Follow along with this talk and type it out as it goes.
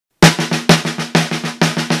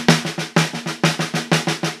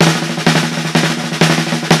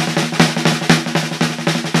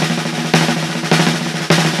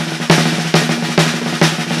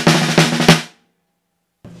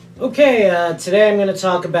Okay, today I'm going to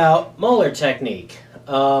talk about Moeller technique.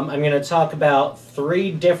 I'm going to talk about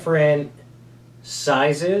 3 different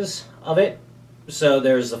sizes of it. So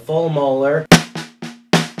there's the full molar,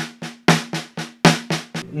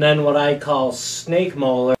 and then what I call snake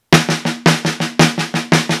molar,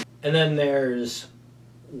 and then there's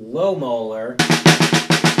low molar.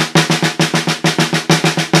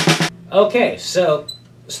 Okay, so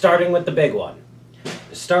starting with the big one.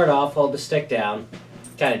 To start off, hold the stick down,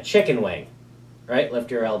 kind of chicken wing, right?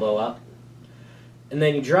 Lift your elbow up. And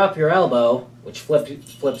then you drop your elbow, which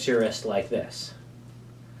flips your wrist like this.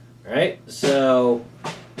 All right? So,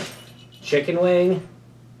 chicken wing,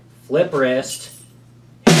 flip wrist,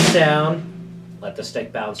 hit down, let the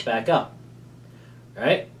stick bounce back up. All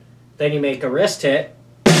right? Then you make a wrist hit,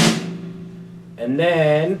 and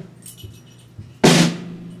then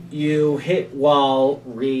you hit while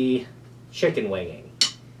chicken winging.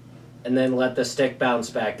 And then let the stick bounce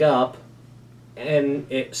back up, and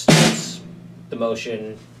it starts the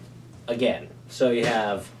motion again. So you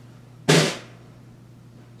have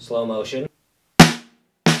slow motion,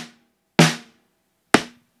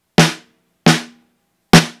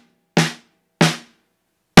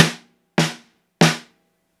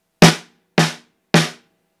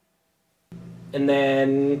 and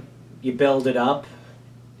then you build it up,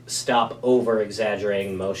 stop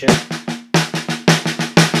over-exaggerating motion.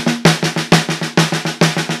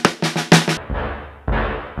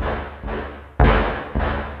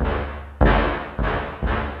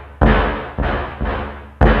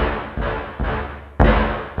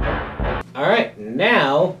 Alright,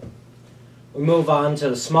 now we move on to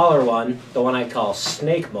the smaller one, the one I call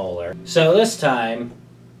snake molar. So this time,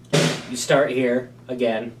 you start here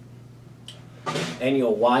again, and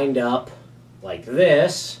you'll wind up like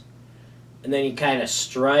this, and then you kind of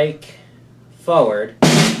strike forward,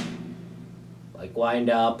 like wind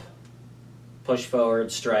up, push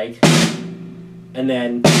forward, strike, and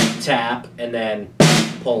then tap, and then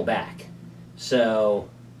pull back. So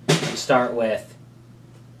you start with,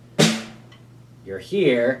 you're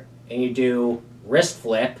here, and you do wrist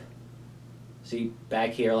flip. See, back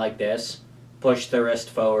here like this. Push the wrist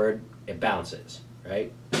forward, it bounces,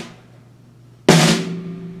 right?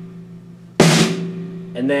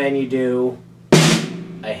 And then you do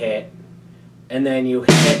a hit, and then you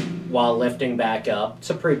hit while lifting back up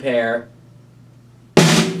to prepare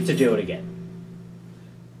to do it again.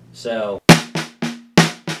 So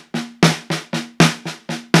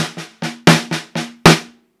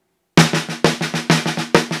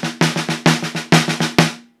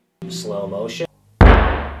slow motion.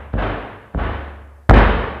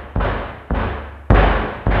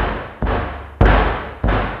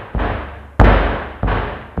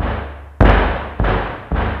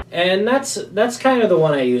 And that's kind of the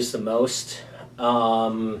one I use the most.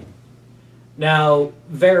 Now,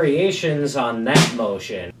 variations on that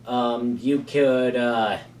motion. You could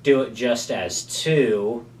do it just as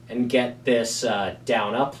 2 and get this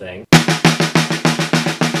down-up thing.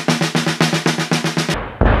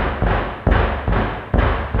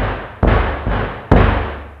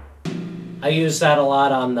 I use that a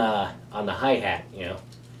lot on the hi-hat, you know.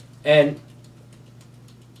 And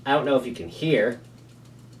I don't know if you can hear.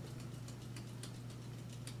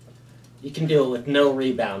 You can do it with no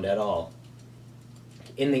rebound at all.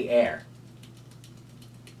 In the air.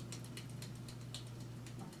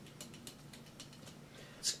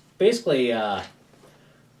 It's basically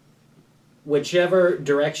whichever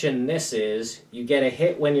direction this is, you get a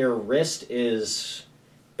hit when your wrist is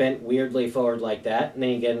bent weirdly forward like that, and then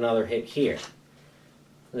you get another hit here.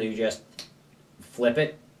 So you just flip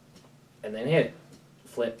it, and then hit it.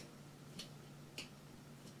 Flip.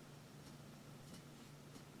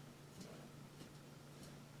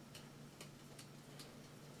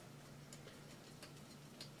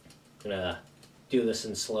 I'm gonna do this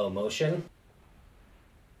in slow motion.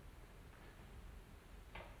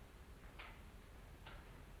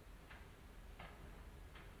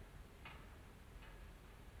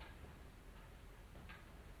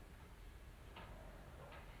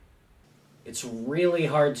 It's really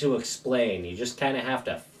hard to explain. You just kind of have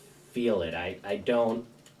to feel it. I don't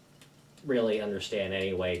really understand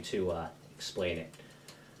any way to explain it.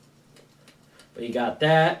 But you got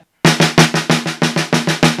that.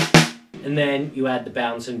 And then you add the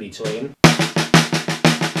bounce in between.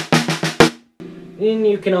 And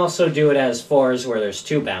you can also do it as 4s where there's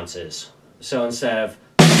 2 bounces. So instead of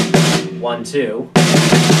 1, 2,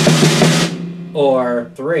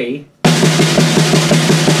 or 3,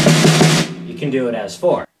 you can do it as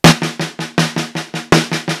 4.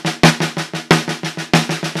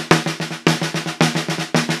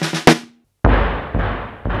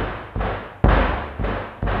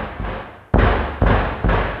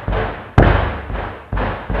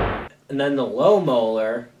 And then the low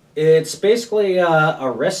molar, it's basically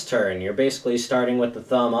a wrist turn. You're basically starting with the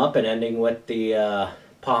thumb up and ending with the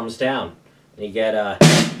palms down. And you get a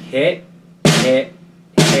hit, hit,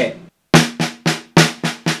 hit.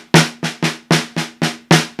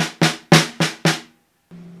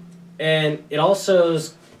 And it also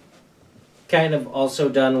is kind of also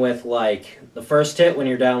done with, like, the first hit when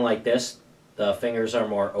you're down like this, the fingers are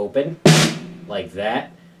more open, like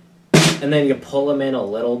that. And then you pull them in a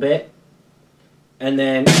little bit. And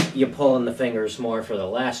then you pull in the fingers more for the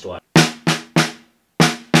last one.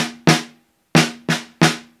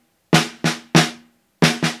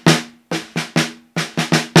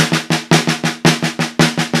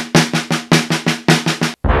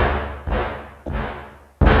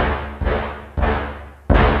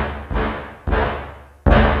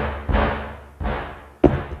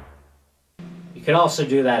 You can also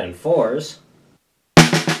do that in fours.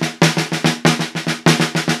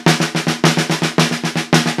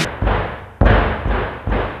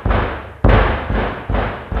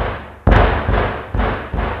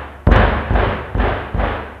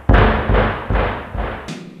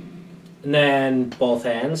 And then both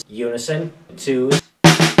hands, unison, twos,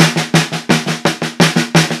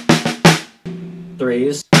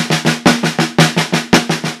 threes,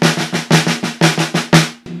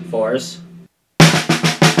 fours,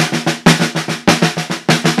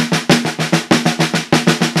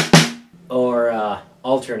 or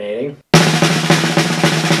alternating.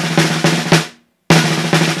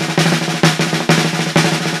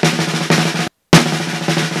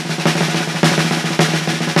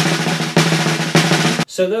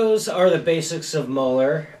 So those are the basics of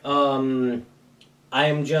Moeller. I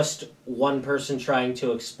am just one person trying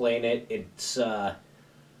to explain it. It's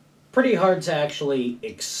pretty hard to actually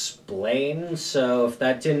explain, so if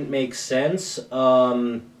that didn't make sense,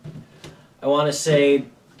 I want to say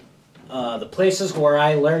the places where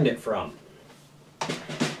I learned it from.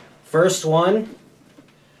 First one,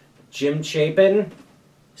 Jim Chapin,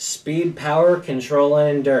 Speed, Power, Control,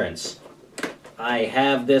 and Endurance. I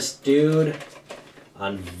have this dude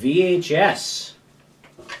on VHS.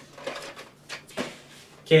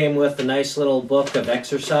 Came with a nice little book of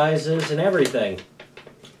exercises and everything.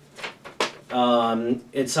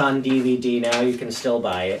 It's on DVD now, you can still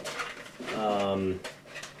buy it.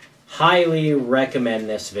 Highly recommend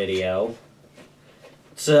this video.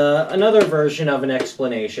 It's another version of an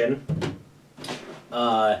explanation.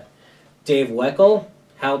 Dave Weckl,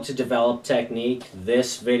 How to Develop Technique.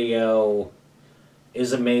 This video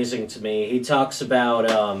is amazing to me. He talks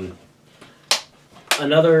about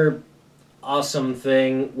another awesome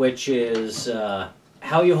thing, which is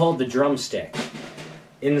how you hold the drumstick.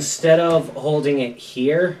 Instead of holding it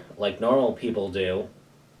here, like normal people do,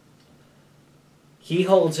 he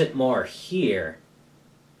holds it more here.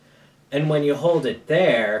 And when you hold it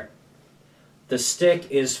there, the stick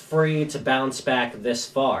is free to bounce back this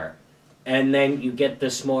far. And then you get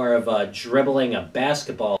this more of a dribbling a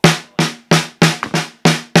basketball.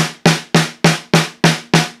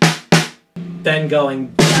 Then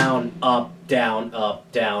going down, up, down,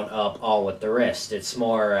 up, down, up, all with the wrist. It's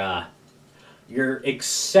more, you're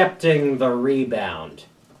accepting the rebound.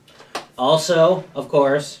 Also, of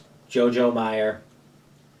course, Jojo Meyer.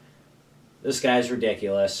 This guy's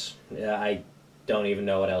ridiculous. I don't even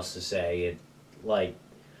know what else to say.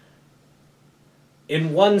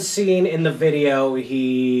 In one scene in the video,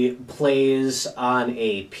 he plays on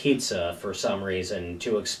a pizza for some reason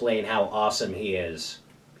to explain how awesome he is.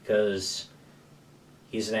 Because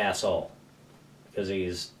he's an asshole. Because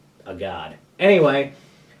he's a god. Anyway,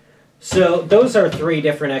 so those are 3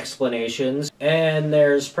 different explanations. And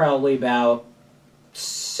there's probably about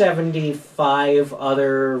 75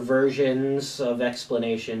 other versions of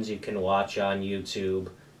explanations you can watch on YouTube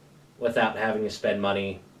without having to spend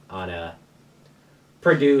money on a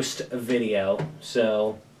produced video.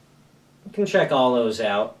 So you can check all those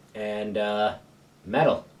out. And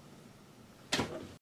metal.